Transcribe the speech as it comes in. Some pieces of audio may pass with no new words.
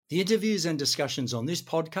The interviews and discussions on this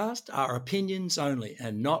podcast are opinions only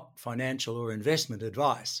and not financial or investment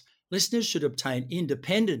advice. Listeners should obtain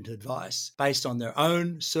independent advice based on their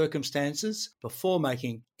own circumstances before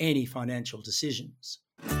making any financial decisions.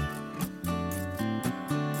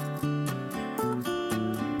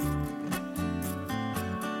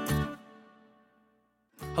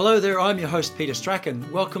 Hello there, I'm your host Peter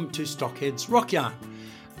Strachan. Welcome to Stockhead's Rock Yarn.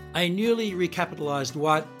 A newly recapitalised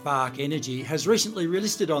Whitebark Energy has recently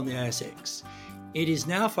relisted on the ASX. It is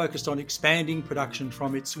now focused on expanding production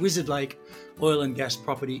from its Wizard Lake oil and gas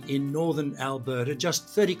property in northern Alberta, just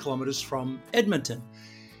 30 kilometres from Edmonton.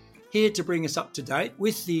 Here to bring us up to date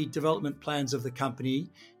with the development plans of the company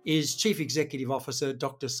is Chief Executive Officer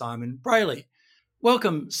Dr. Simon Brayley.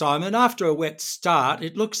 Welcome, Simon. After a wet start,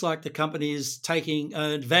 it looks like the company is taking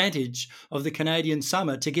advantage of the Canadian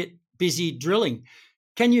summer to get busy drilling.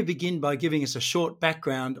 Can you begin by giving us a short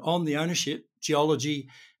background on the ownership, geology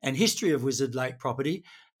and history of Wizard Lake property,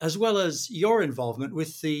 as well as your involvement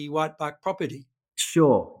with the Whitebark property?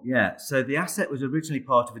 Sure, yeah. So the asset was originally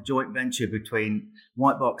part of a joint venture between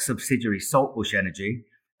Whitebark subsidiary Saltbush Energy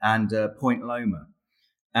and Point Loma.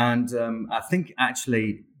 And I think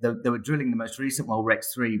actually they were drilling the most recent well,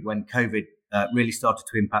 Rex 3, when COVID really started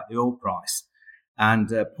to impact the oil price.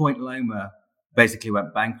 And Point Loma basically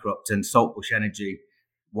went bankrupt and Saltbush Energy,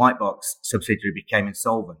 Whitebark's subsidiary, became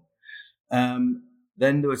insolvent. Then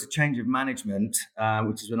there was a change of management,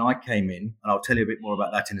 which is when I came in, and I'll tell you a bit more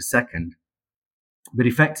about that in a second. But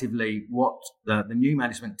effectively, what the new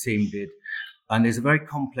management team did, and there's a very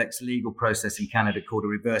complex legal process in Canada called a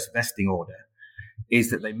reverse vesting order, is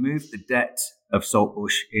that they moved the debt of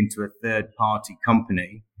Saltbush into a third-party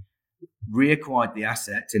company, reacquired the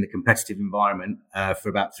asset in a competitive environment for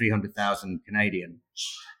about 300,000 Canadian,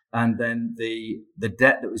 and then the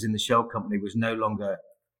debt that was in the shell company was no longer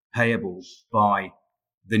payable by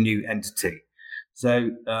the new entity. So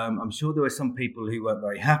I'm sure there were some people who weren't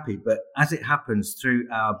very happy, but as it happens, through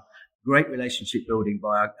our great relationship building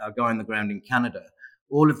by our guy on the ground in Canada,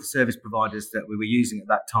 all of the service providers that we were using at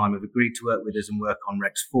that time have agreed to work with us and work on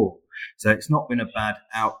Rex 4. So it's not been a bad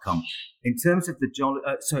outcome. In terms of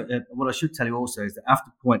what I should tell you also is that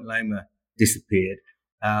after Point Loma disappeared,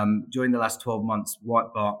 during the last 12 months,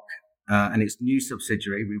 Whitebark and its new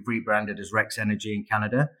subsidiary, we've rebranded as Rex Energy in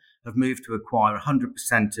Canada, have moved to acquire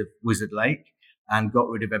 100% of Wizard Lake and got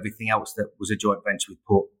rid of everything else that was a joint venture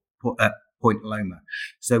with Point Loma.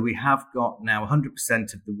 So we have got now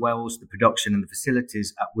 100% of the wells, the production and the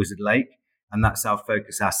facilities at Wizard Lake, and that's our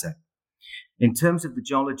focus asset. In terms of the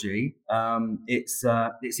geology, it's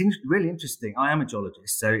really interesting. I am a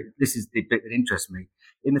geologist, so this is the bit that interests me.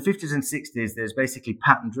 In the 50s and 60s, there's basically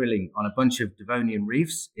pattern drilling on a bunch of Devonian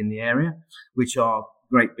reefs in the area, which are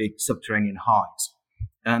great big subterranean highs.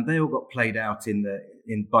 And they all got played out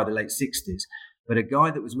by the late 60s. But a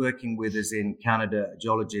guy that was working with us in Canada, a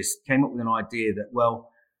geologist, came up with an idea that,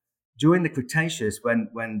 well, during the Cretaceous, when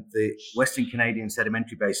the Western Canadian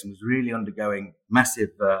Sedimentary Basin was really undergoing massive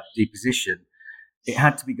deposition, it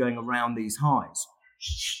had to be going around these highs.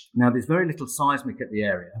 Now, there's very little seismic at the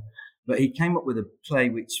area, but he came up with a play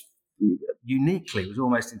which uniquely was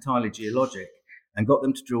almost entirely geologic and got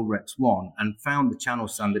them to drill Rex 1 and found the channel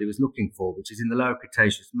sand that he was looking for, which is in the Lower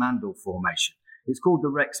Cretaceous Mandel Formation. It's called the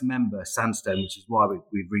Rex Member Sandstone, which is why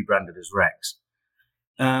we've rebranded as Rex.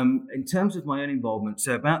 In terms of my own involvement,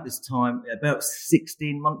 so about this time, about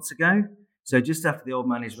 16 months ago, so just after the old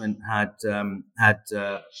management had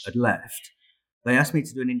left, they asked me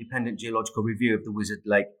to do an independent geological review of the Wizard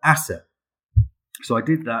Lake asset. So I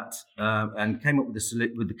did that and came up with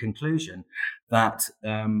the conclusion that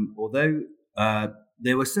although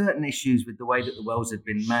there were certain issues with the way that the wells had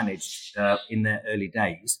been managed in their early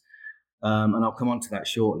days, and I'll come on to that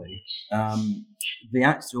shortly. The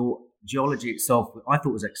actual geology itself, I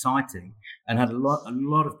thought, was exciting and had a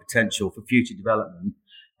lot of potential for future development.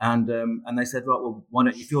 And they said, right, well, why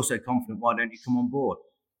don't, if you're so confident, why don't you come on board?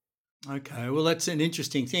 Okay, well, that's an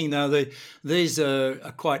interesting thing. Now, these are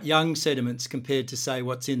quite young sediments compared to, say,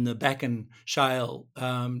 what's in the Bakken Shale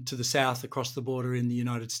to the south across the border in the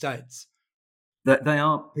United States. They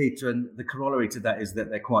are, Peter, and the corollary to that is that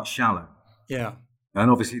they're quite shallow. Yeah. And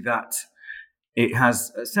obviously that it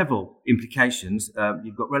has several implications.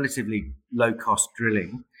 You've got relatively low-cost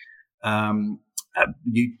drilling.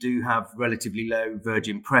 You do have relatively low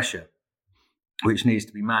virgin pressure, which needs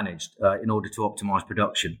to be managed in order to optimize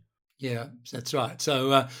production. Yeah, that's right.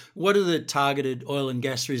 So what are the targeted oil and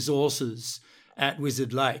gas resources at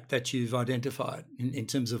Wizard Lake that you've identified in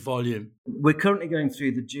terms of volume? We're currently going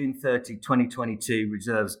through the June 30, 2022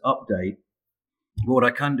 reserves update. What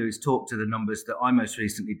I can do is talk to the numbers that I most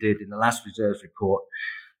recently did in the last reserves report,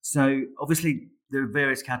 So obviously there are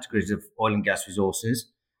various categories of oil and gas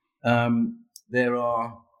resources. There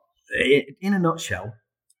are, in a nutshell,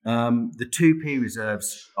 the 2P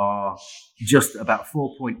reserves are just about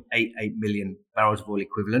 4.88 million barrels of oil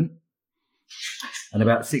equivalent, and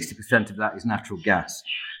about 60% of that is natural gas.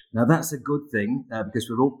 Now, that's a good thing because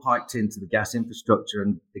we're all piped into the gas infrastructure,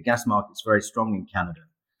 and the gas market's very strong in Canada.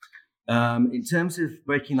 In terms of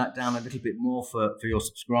breaking that down a little bit more for your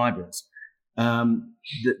subscribers, there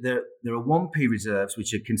are 1P reserves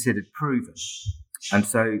which are considered proven. And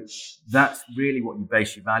so that's really what you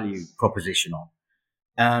base your value proposition on.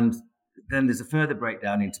 And then there's a further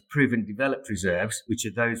breakdown into proven developed reserves, which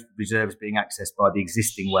are those reserves being accessed by the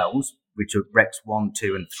existing wells, which are Rex 1,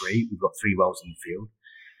 2, and 3. We've got 3 wells in the field.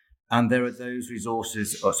 And there are those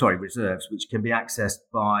reserves, which can be accessed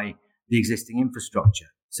by the existing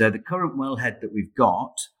infrastructure. So the current wellhead that we've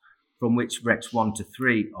got, from which Rex 1 to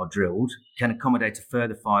 3 are drilled, can accommodate a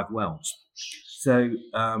further 5 wells. So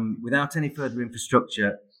without any further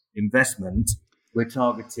infrastructure investment, we're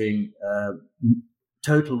targeting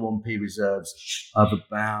total 1P reserves of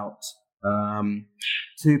about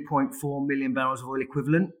 2.4 million barrels of oil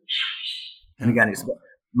equivalent. And again,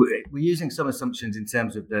 we're using some assumptions in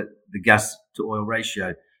terms of the gas to oil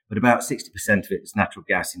ratio, but about 60% of it is natural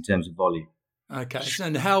gas in terms of volume. Okay,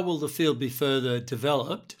 and how will the field be further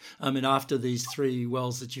developed? I mean, after these 3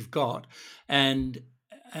 wells that you've got, and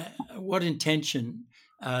what intention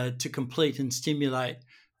to complete and stimulate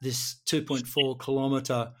this 2.4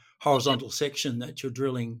 kilometre horizontal section that you're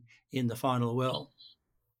drilling in the final well?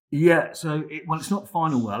 Yeah, so it's not the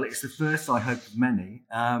final well; it's the first, I hope, of many.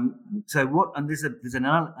 There's an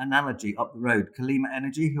analogy up the road. Kalima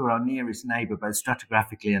Energy, who are our nearest neighbour, both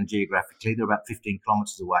stratigraphically and geographically, they're about 15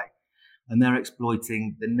 kilometres away, and they're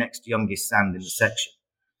exploiting the next youngest sand in the section.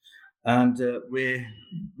 And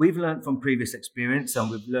we've learned from previous experience,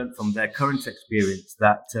 and we've learned from their current experience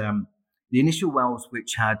that the initial wells,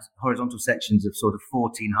 which had horizontal sections of sort of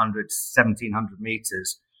 1,400, 1,700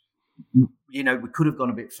 metres, we could have gone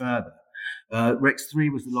a bit further. Rex 3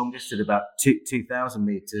 was the longest at about 2,000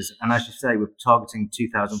 metres, and as you say, we're targeting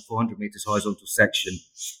 2,400 metres horizontal section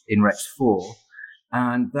in Rex 4,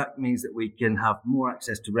 and that means that we can have more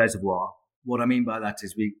access to reservoir. What I mean by that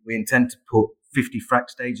is we intend to put 50 frac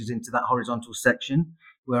stages into that horizontal section,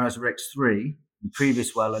 whereas Rex 3, the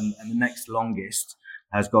previous well and the next longest,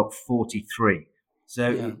 has got 43.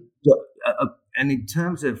 So, yeah. And in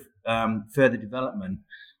terms of further development,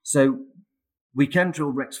 so we can drill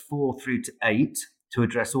Rex 4 through to 8 to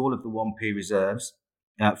address all of the 1P reserves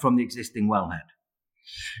from the existing wellhead.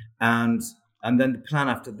 And then the plan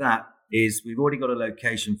after that is we've already got a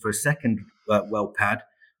location for a second well pad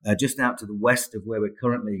just out to the west of where we're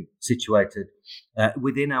currently situated,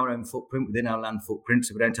 within our own footprint, within our land footprint,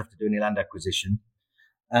 so we don't have to do any land acquisition.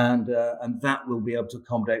 And that will be able to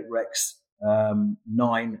accommodate Rex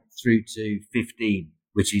 9 through to 15,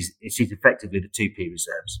 which is effectively the 2P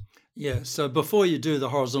reserves. Yeah, so before you do the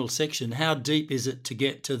horizontal section, how deep is it to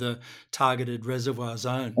get to the targeted reservoir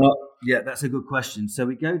zone? Yeah, that's a good question. So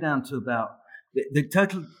we go down to about, the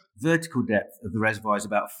total vertical depth of the reservoir is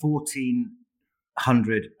about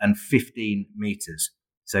 1,415 metres.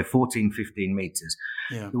 So 15 metres.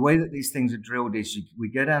 Yeah. The way that these things are drilled is we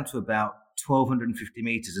go down to about 1,250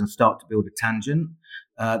 metres and start to build a tangent.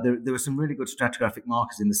 There are some really good stratigraphic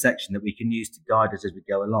markers in the section that we can use to guide us as we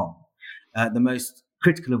go along. The most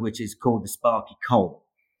critical of which is called the Sparky Coal.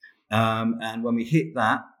 And when we hit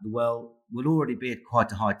that, the well will already be at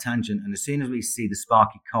quite a high tangent. And as soon as we see the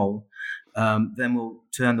Sparky Coal, then we'll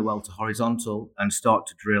turn the well to horizontal and start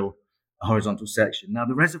to drill a horizontal section. Now,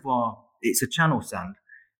 the reservoir, it's a channel sand,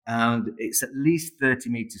 and it's at least 30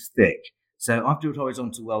 metres thick. So I've drilled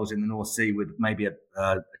horizontal wells in the North Sea with maybe a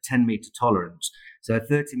 10-metre tolerance. So a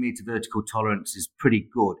 30-metre vertical tolerance is pretty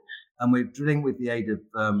good. And we're drilling with the aid of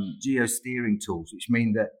geosteering tools, which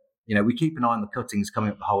mean that, we keep an eye on the cuttings coming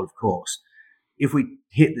up the hole, of course. If we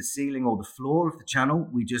hit the ceiling or the floor of the channel,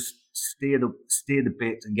 we just steer the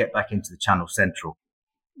bit and get back into the channel central.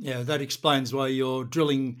 Yeah, that explains why your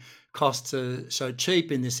drilling costs are so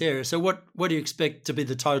cheap in this area. So what do you expect to be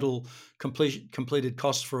the total completed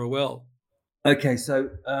cost for a well? Okay, so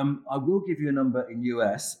I will give you a number in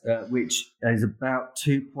US, which is about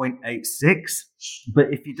 2.86.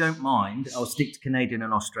 But if you don't mind, I'll stick to Canadian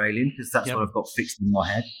and Australian because that's what I've got fixed in my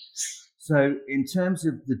head. So in terms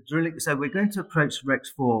of the drilling, so we're going to approach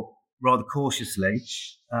Rex 4 rather cautiously.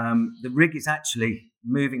 The rig is actually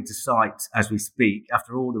moving to site as we speak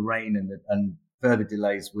after all the rain and further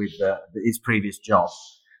delays with its previous job.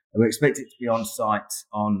 We expect it to be on site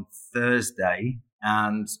on Thursday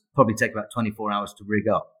and probably take about 24 hours to rig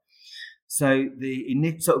up. So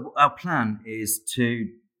our plan is to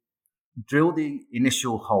drill the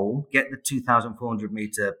initial hole, get the 2,400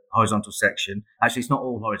 meter horizontal section. Actually, it's not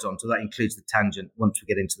all horizontal. That includes the tangent once we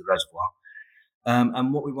get into the reservoir.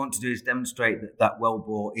 And what we want to do is demonstrate that that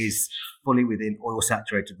wellbore is fully within oil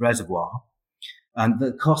saturated reservoir. And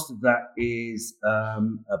the cost of that is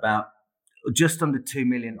about just under 2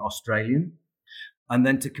 million Australian. And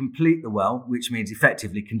then to complete the well, which means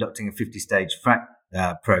effectively conducting a 50 stage frac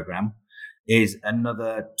program, is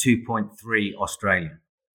another 2.3 Australian.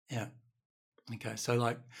 Yeah. Okay. So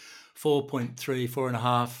like 4.3,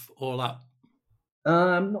 4.5 all up.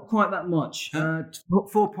 Not quite that much.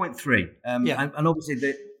 4.3. Yeah. And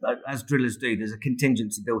obviously, as drillers do, there's a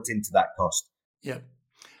contingency built into that cost. Yeah.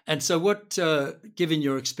 And so what, given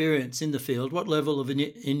your experience in the field, what level of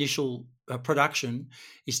initial production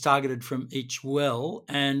is targeted from each well,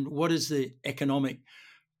 and what is the economic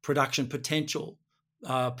production potential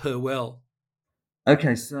per well?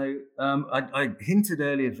 Okay, so I hinted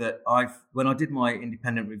earlier that when I did my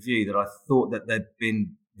independent review, that I thought that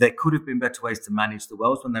there could have been better ways to manage the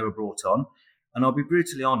wells when they were brought on, and I'll be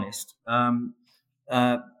brutally honest. When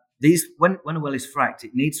a well is fracked,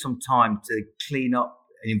 it needs some time to clean up,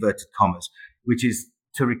 in inverted commas, which is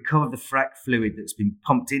to recover the frack fluid that's been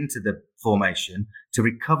pumped into the formation, to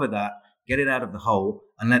recover that, get it out of the hole,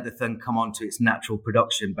 and let the thing come on to its natural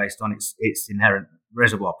production based on its inherent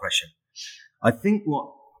reservoir pressure. I think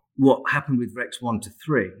what happened with Rex 1 to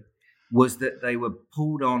 3 was that they were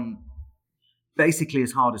pulled on basically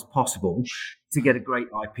as hard as possible to get a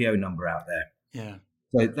great IPO number out there. Yeah.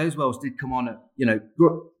 So those wells did come on at,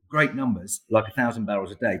 great numbers, like 1,000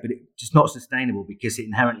 barrels a day, but it's just not sustainable because it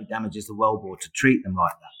inherently damages the wellbore to treat them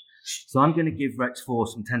like that. So I'm going to give Rex 4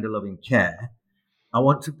 some tender loving care. I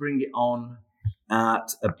want to bring it on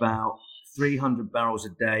at about 300 barrels a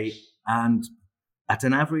day, and at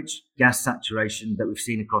an average gas saturation that we've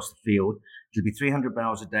seen across the field, it'll be 300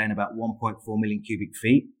 barrels a day and about 1.4 million cubic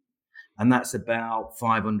feet. And that's about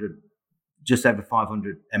just over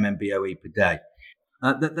 500 MMBOE per day.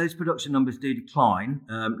 Those production numbers do decline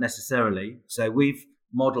necessarily. So we've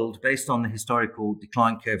modelled, based on the historical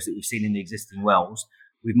decline curves that we've seen in the existing wells,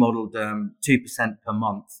 we've modelled 2% per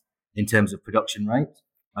month in terms of production rate.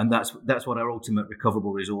 And that's what our ultimate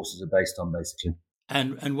recoverable resources are based on, basically.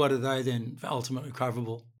 And what are they then, ultimate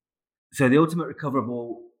recoverable? So the ultimate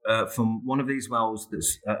recoverable from one of these wells,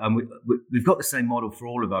 and we've got the same model for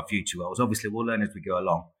all of our future wells. Obviously, we'll learn as we go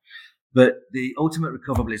along. But the ultimate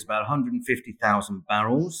recoverable is about 150,000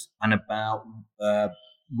 barrels and about 1.2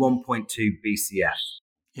 BCF.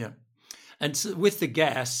 Yeah. And so with the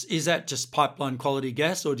gas, is that just pipeline quality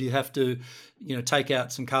gas, or do you have to, take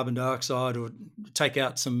out some carbon dioxide or take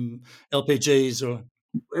out some LPGs or?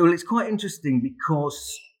 Well, it's quite interesting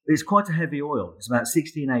because it's quite a heavy oil. It's about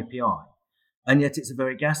 16 API, and yet it's a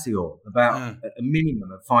very gassy oil, about a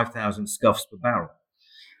minimum of 5,000 scuffs per barrel.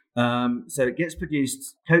 So it gets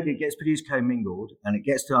produced commingled, and it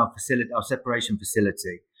gets to our facility, our separation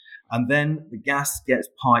facility, and then the gas gets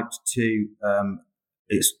piped to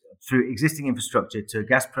it's through existing infrastructure to a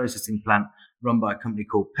gas processing plant run by a company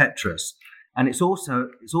called Petrus, and it's also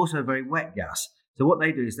very wet gas. So what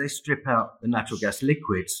they do is they strip out the natural gas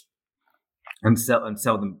liquids and sell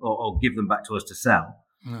them or give them back to us to sell.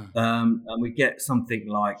 And we get something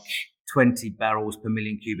like 20 barrels per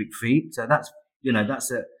million cubic feet. So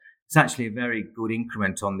it's actually a very good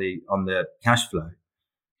increment on the cash flow.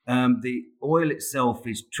 The oil itself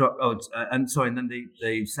is and then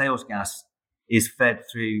the sales gas is fed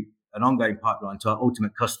through an ongoing pipeline to our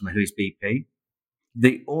ultimate customer, who is BP.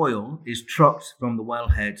 The oil is trucked from the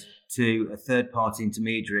wellhead to a third-party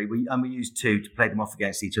intermediary, and we use two to play them off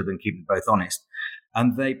against each other and keep them both honest.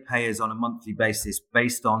 And they pay us on a monthly basis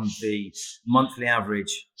based on the monthly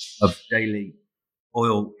average of daily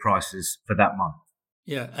oil prices for that month.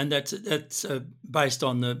 Yeah, and that's based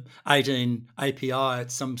on the 18 API.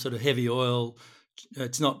 It's some sort of heavy oil.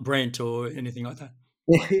 It's not Brent or anything like that.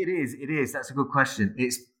 It is. That's a good question.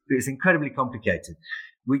 It's incredibly complicated.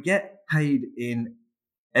 We get paid in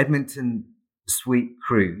Edmonton sweet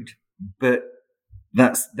crude, but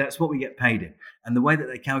that's what we get paid in. And the way that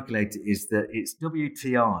they calculate it is that it's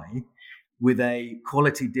WTI with a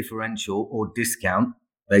quality differential or discount,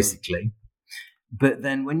 basically. But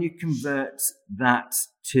then when you convert that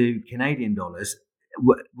to Canadian dollars,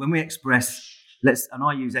 when we express, and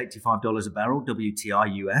I use $85 a barrel,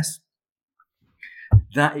 WTI US,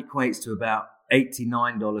 that equates to about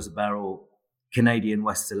 $89 a barrel Canadian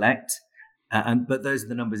West Select. But those are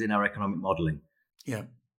the numbers in our economic modelling. Yeah.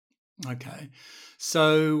 Okay.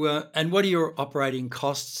 So, and what are your operating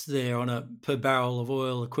costs there on a per barrel of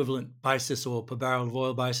oil equivalent basis or per barrel of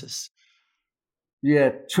oil basis?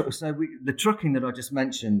 Yeah, the trucking that I just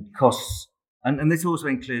mentioned costs, and this also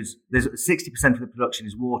includes, there's 60% of the production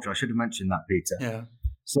is water. I should have mentioned that, Peter. Yeah.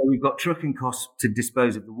 So we've got trucking costs to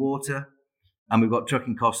dispose of the water, and we've got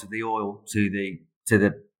trucking costs of the oil to the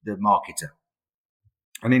marketer.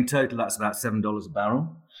 And in total, that's about $7 a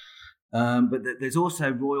barrel. But there's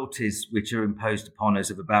also royalties which are imposed upon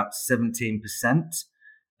us of about 17%.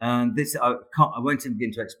 And this, I won't even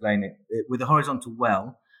begin to explain it. With a horizontal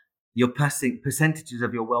well, you're passing percentages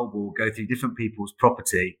of your wellbore go through different people's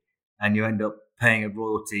property, and you end up paying a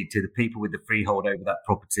royalty to the people with the freehold over that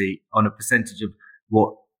property on a percentage of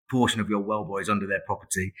what portion of your wellbore is under their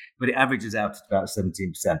property. But it averages out at about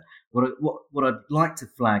 17%. What I'd like to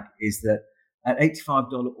flag is that at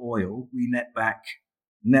 $85 oil, we net back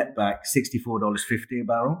 $64.50 a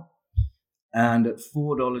barrel, and at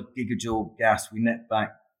 $4 gigajoule gas, we net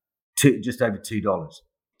back just over $2.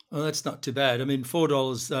 Well, that's not too bad. I mean,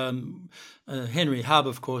 $4. Henry Hub,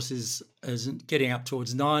 of course, is getting up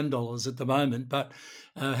towards $9 at the moment. But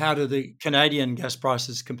how do the Canadian gas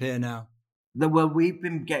prices compare now? Well, we've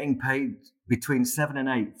been getting paid between 7 and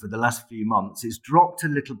 8 for the last few months. It's dropped a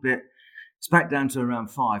little bit. It's back down to around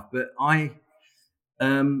 5. But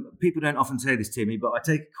people don't often say this to me, but I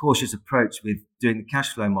take a cautious approach with doing the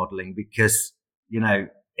cash flow modelling because,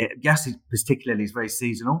 gas particularly is very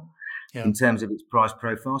seasonal. Yeah. In terms of its price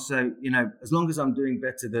profile. So, as long as I'm doing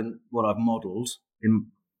better than what I've modelled,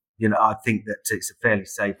 I think that it's a fairly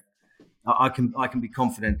safe. I can be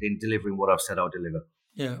confident in delivering what I've said I'll deliver.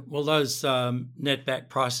 Yeah, well, those net back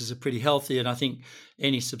prices are pretty healthy, and I think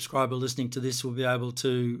any subscriber listening to this will be able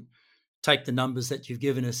to take the numbers that you've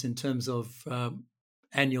given us in terms of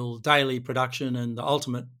annual daily production and the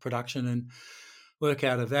ultimate production and work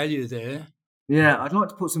out a value there. Yeah, I'd like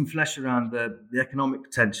to put some flesh around the economic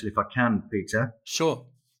potential if I can, Peter. Sure.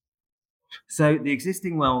 So the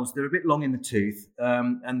existing wells, they're a bit long in the tooth,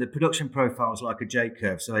 and the production profile is like a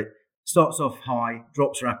J-curve. So it starts off high,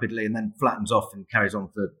 drops rapidly, and then flattens off and carries on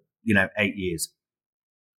for, 8 years.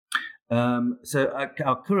 So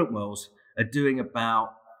our current wells are doing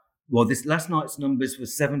this last night's numbers were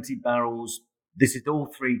 70 barrels. This is all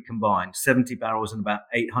three combined, 70 barrels and about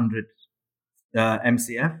 800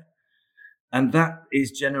 MCF. And that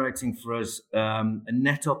is generating for us a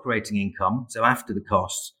net operating income, so after the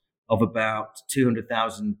costs, of about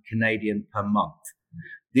 200,000 Canadian per month.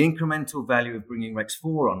 The incremental value of bringing Rex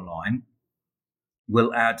 4 online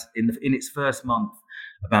will add, in its first month,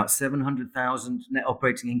 about 700,000 net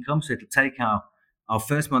operating income. So it'll take our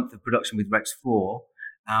first month of production with Rex 4,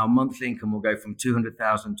 our monthly income will go from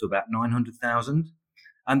 200,000 to about 900,000.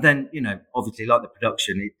 And then, obviously, like the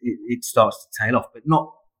production, it starts to tail off, but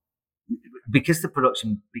not because the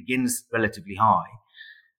production begins relatively high.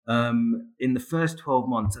 In the first 12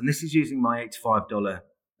 months, and this is using my $85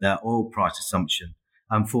 oil price assumption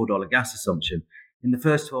and $4 gas assumption, in the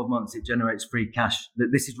first 12 months, it generates free cash.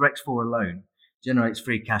 This is Rex 4 alone, generates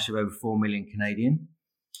free cash of over 4 million Canadian.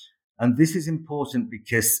 And this is important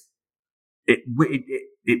because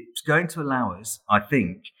it's going to allow us, I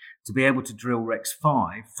think, to be able to drill Rex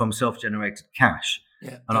 5 from self-generated cash.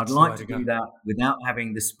 Yeah, and I'd like to do that without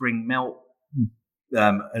having the spring melt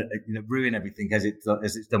ruin everything as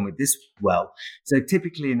it's done with this well. So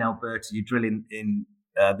typically in Alberta, you drill in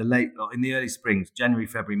the early springs, January,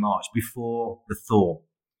 February, March, before the thaw.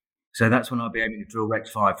 So that's when I'll be able to drill Rex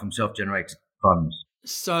 5 from self-generated funds.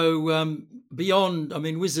 So beyond,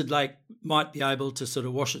 Wizard Lake might be able to sort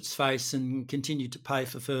of wash its face and continue to pay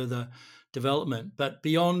for further development. But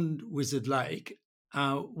beyond Wizard Lake,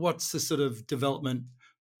 what's the sort of development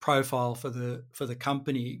profile for the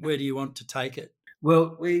company? Where do you want to take it?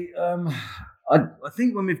 Well, I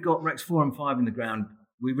think when we've got Rex 4 and 5 in the ground,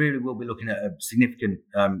 we really will be looking at a significant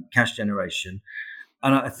cash generation.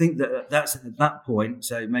 And I think that's at that point,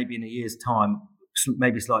 so maybe in a year's time,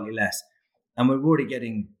 maybe slightly less. And we're already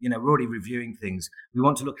we're already reviewing things. We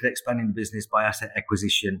want to look at expanding the business by asset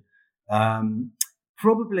acquisition.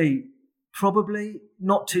 Probably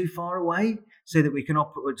not too far away, so that we can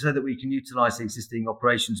utilize the existing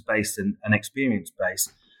operations base and experience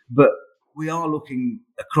base. But we are looking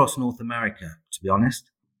across North America, to be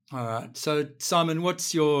honest. All right. So, Simon,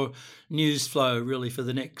 what's your news flow really for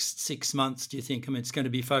the next 6 months, do you think? It's going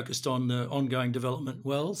to be focused on the ongoing development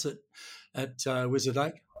wells at Wizard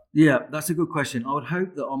Lake? Yeah, that's a good question. I would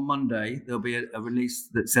hope that on Monday there'll be a release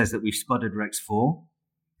that says that we've spudded Rex 4.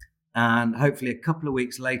 And hopefully a couple of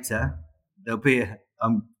weeks later, there'll be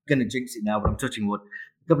I'm going to jinx it now, but I'm touching wood.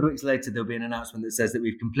 A couple of weeks later, there'll be an announcement that says that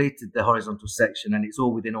we've completed the horizontal section and it's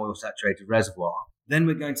all within oil-saturated reservoir. Then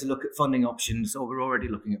we're going to look at funding options, or we're already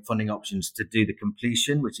looking at funding options to do the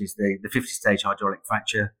completion, which is the 50-stage hydraulic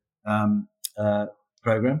fracture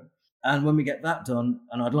program. And when we get that done,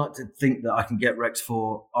 and I'd like to think that I can get Rex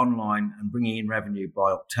 4 online and bringing in revenue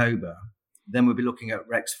by October, then we'll be looking at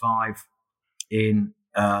Rex 5 in,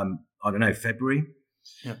 February.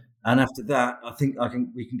 Yep. And after that, I think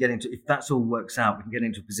we can get into, if that's all works out, we can get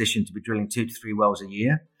into a position to be drilling 2 to 3 wells a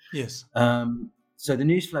year. Yes. So the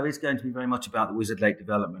news flow is going to be very much about the Wizard Lake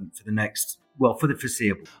development for the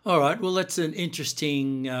foreseeable. All right. Well, that's an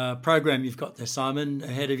interesting program you've got there, Simon,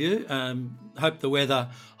 ahead of you. Hope the weather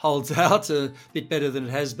holds out a bit better than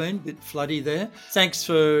it has been, a bit floody there. Thanks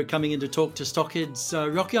for coming in to talk to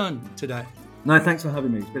Stockheads Rock Yarn today. No, thanks for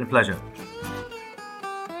having me. It's been a pleasure.